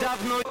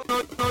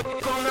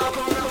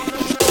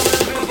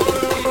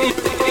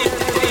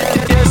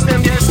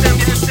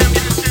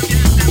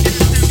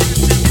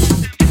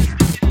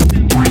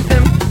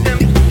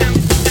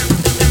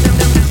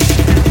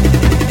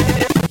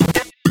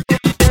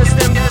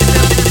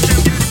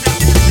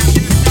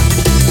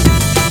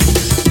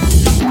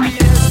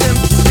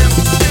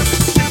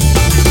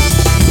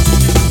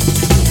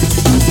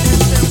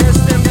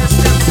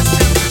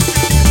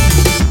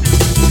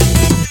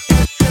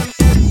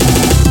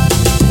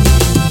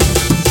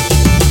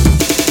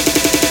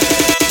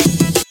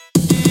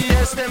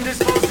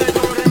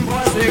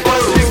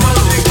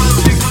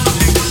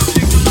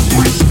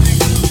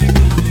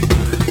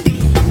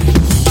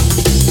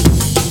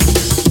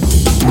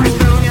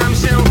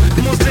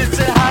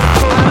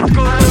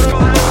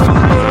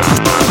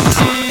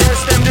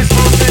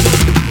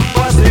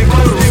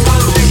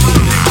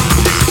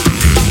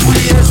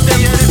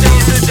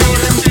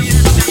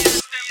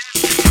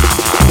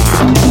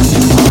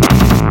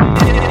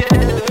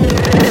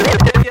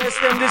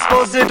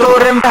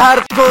Dyspozytorem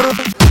Hardkoru.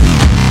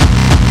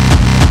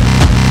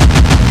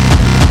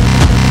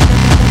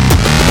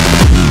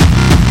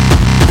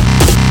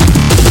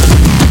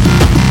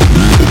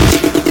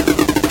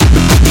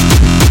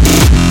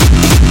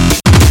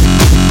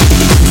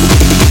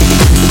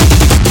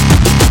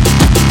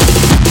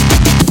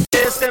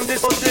 Jestem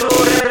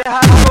dyspozytorem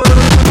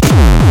hardkoru.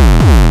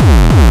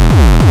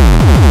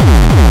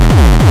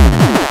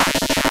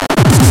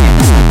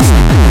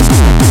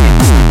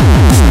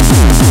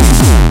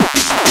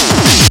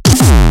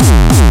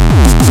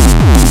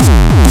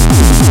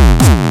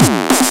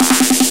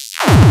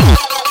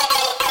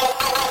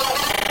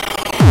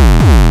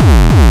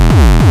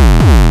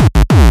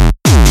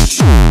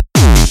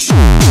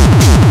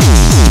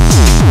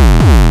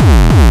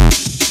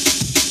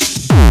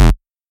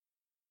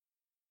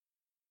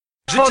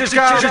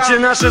 Życie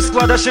nasze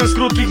składa się z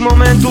krótkich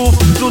momentów,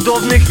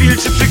 cudownych chwil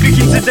czy przykrych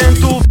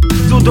incydentów,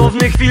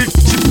 cudownych chwil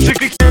czy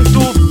przykrych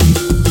momentów.